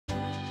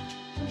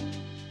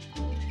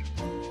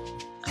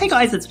Hey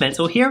guys, it's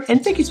Mansell here,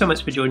 and thank you so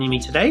much for joining me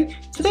today.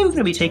 Today we're going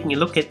to be taking a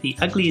look at the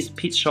Ugglys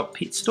Pet Shop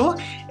Pet Store,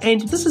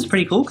 and this is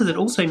pretty cool because it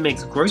also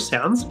makes gross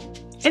sounds,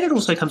 and it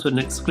also comes with an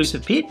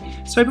exclusive pet.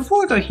 So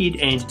before I go ahead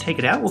and take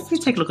it out, we'll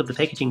first take a look at the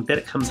packaging that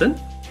it comes in.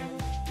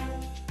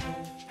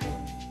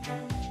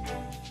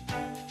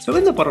 So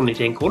in the bottom left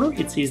hand corner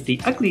it says the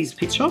Ugglys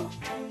Pet Shop,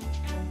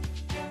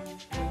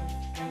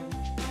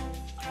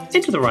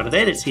 and to the right of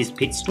that it says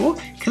Pet Store,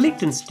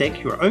 collect and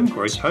stack your own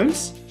gross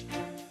homes.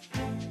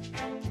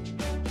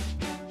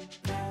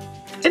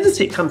 And the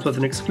set comes with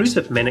an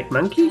exclusive Manic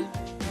Monkey.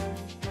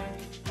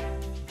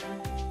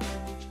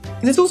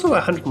 And there's also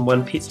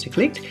 101 pets to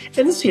collect,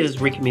 and this set is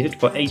recommended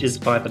for ages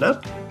 5 and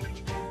up.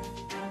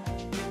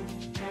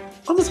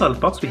 On the side of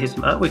the box we have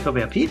some artwork of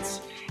our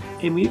pets,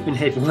 and we even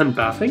have one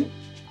barfing.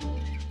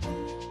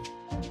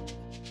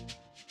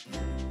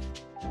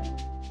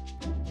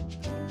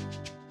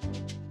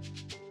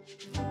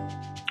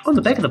 On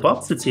the back of the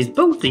box it says,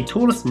 build the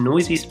tallest and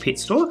noisiest pet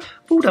store,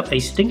 build up a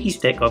stinky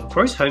stack of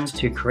gross homes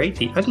to create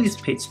the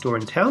ugliest pet store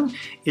in town.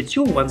 It's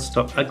your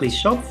one-stop Ugglys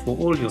shop for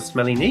all your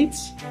smelly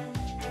needs.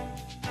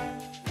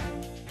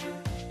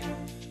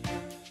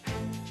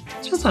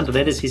 Just under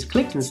that it says,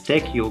 collect and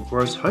stack your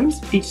gross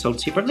homes, each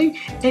sold separately,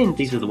 and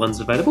these are the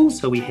ones available.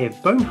 So we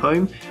have Bone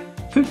Home,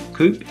 Poop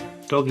Coop,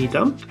 Doggy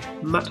Dump,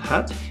 Mutt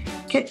Hut,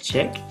 Cat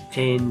Shack,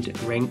 and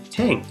Rank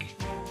Tank.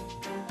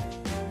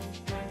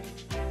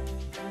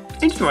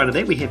 And to the right of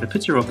that we have a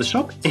picture of the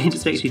shop, and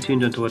it's actually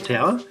turned into a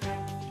tower.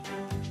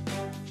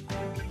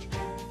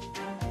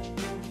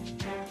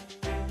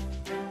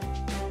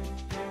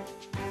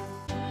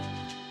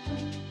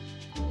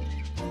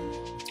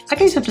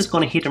 Okay, so I've just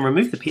gone ahead and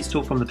removed the pet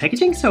store from the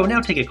packaging, so we'll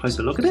now take a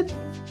closer look at it.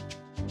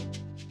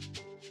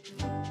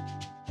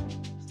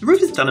 The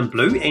roof is done in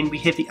blue, and we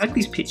have the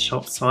Ugglys Pet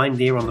Shop sign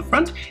there on the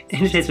front,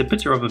 and it has a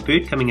picture of a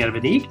bird coming out of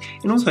an egg,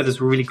 and also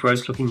this really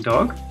gross looking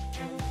dog.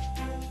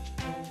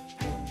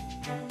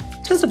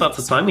 Just above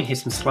the sign we have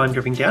some slime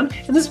dripping down,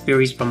 and this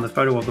varies from the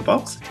photo of the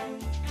box.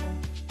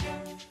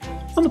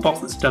 On the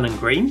box it's done in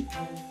green.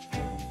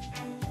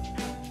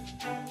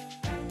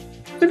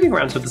 Moving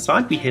around to the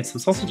side we have some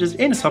sausages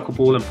and a soccer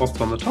ball embossed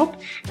on the top,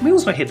 and we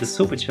also have the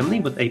silver chimney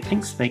with a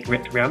pink snake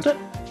wrapped around it.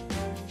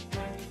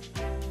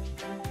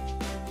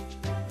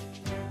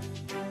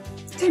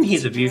 And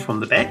here's a view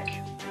from the back.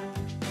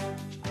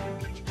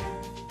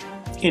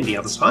 And the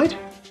other side.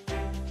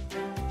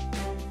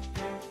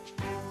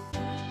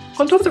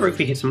 On top of the roof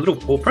we have some little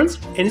paw prints,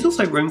 and there's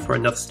also room for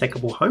another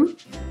stackable home.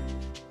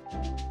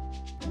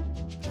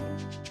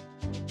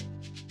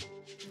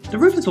 The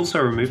roof is also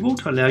removable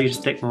to allow you to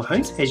stack more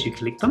homes as you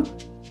collect them.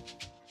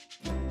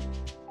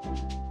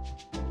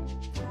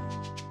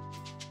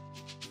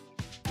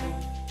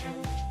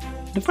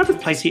 The front of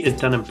the playset is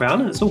done in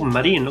brown, and it's all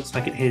muddy and looks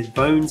like it has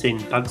bones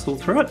and bugs all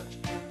through it.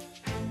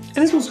 And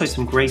there's also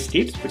some grey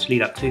steps which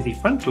lead up to the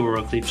front door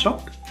of the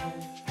shop.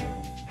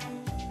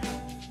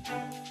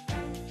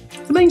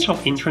 The main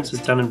shop entrance is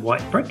done in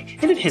white brick,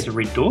 and it has a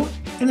red door,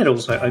 and that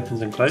also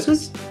opens and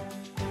closes.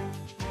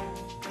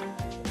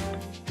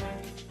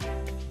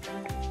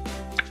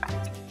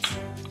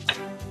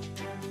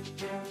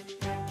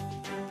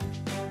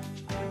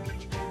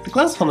 The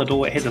glass on the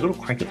door has a little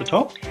crack at the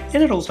top,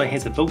 and it also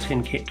has a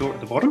built-in cat door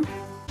at the bottom.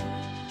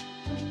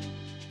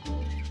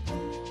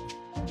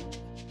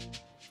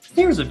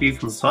 There is a view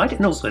from the side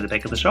and also the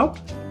back of the shop.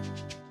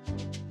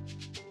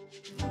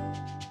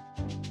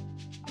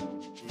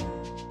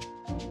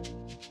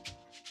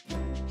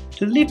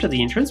 To the left of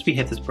the entrance we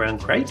have this brown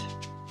crate.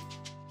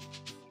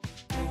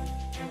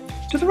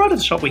 To the right of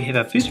the shop we have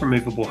our first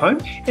removable home,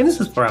 and this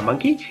is for our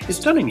monkey. It's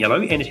done in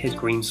yellow and it has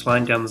green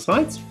slime down the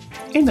sides,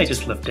 and they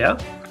just lift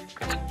out.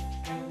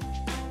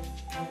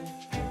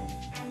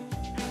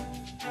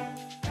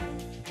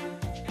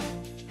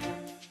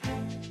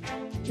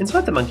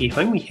 Inside the monkey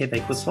home we have a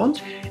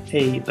croissant,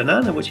 a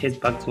banana which has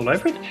bugs all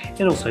over it,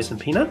 and also some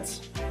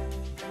peanuts.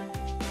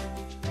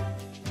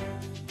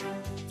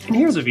 And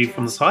here's a view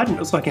from the side, and it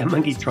looks like our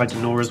monkey's tried to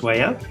gnaw his way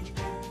out.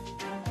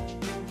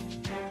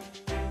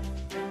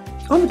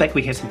 On the back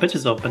we have some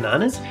pictures of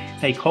bananas,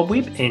 a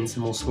cobweb and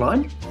some more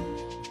slime.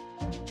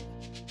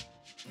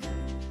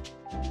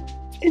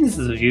 And this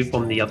is a view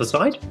from the other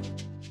side.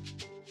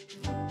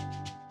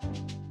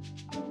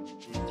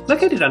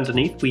 Located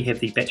underneath we have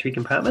the battery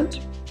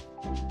compartment,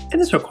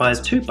 and this requires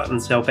 2 button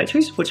cell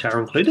batteries which are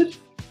included.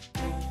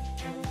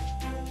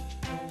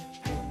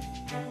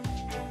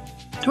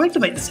 To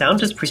activate the sound,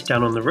 just press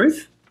down on the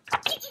roof.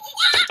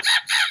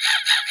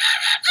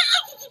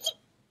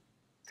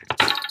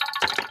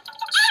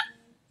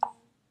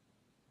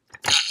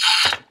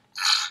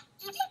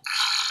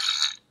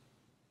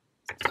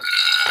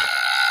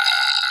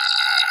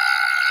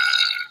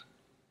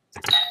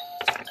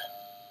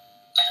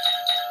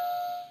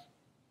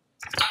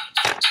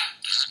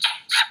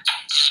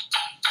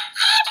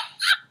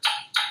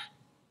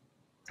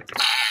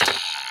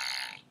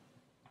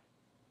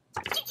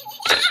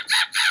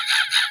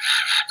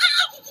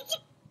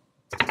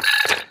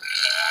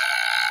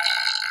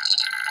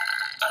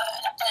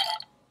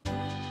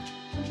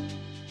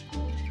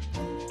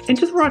 And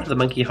to the right of the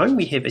monkey home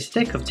we have a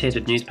stack of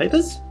tattered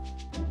newspapers.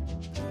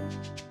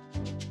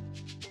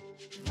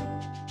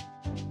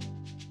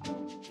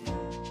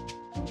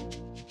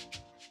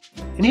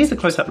 And here's a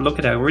close-up look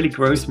at our really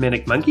gross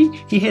Manic Monkey.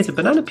 He has a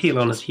banana peel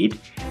on his head,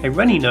 a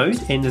runny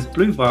nose and this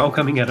blue vial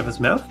coming out of his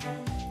mouth.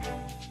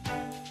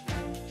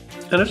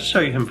 And I'll just show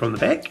you him from the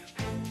back.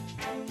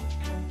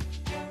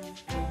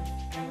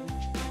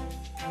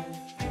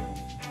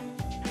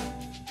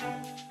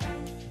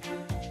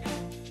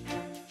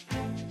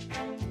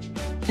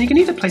 And you can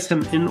either place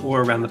him in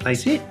or around the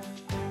playset.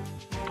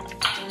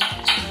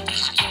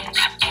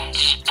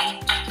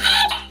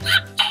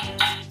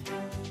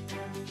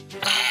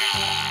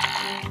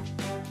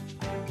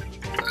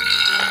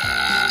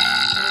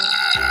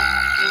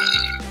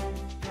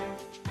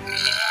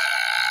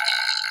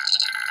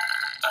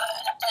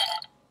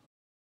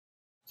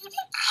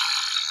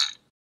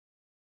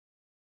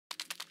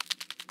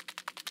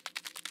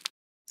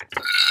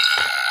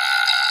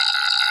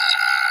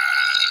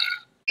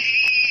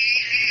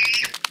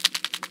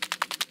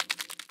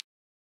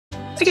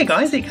 Okay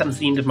guys, that comes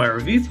the end of my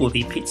review for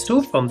the pet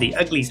store from the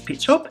Ugglys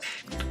pet shop.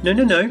 No.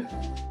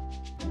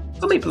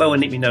 Comment below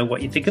and let me know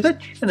what you think of it,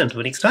 and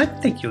until next time,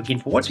 thank you again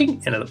for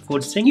watching, and I look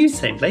forward to seeing you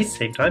same place,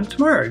 same time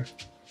tomorrow.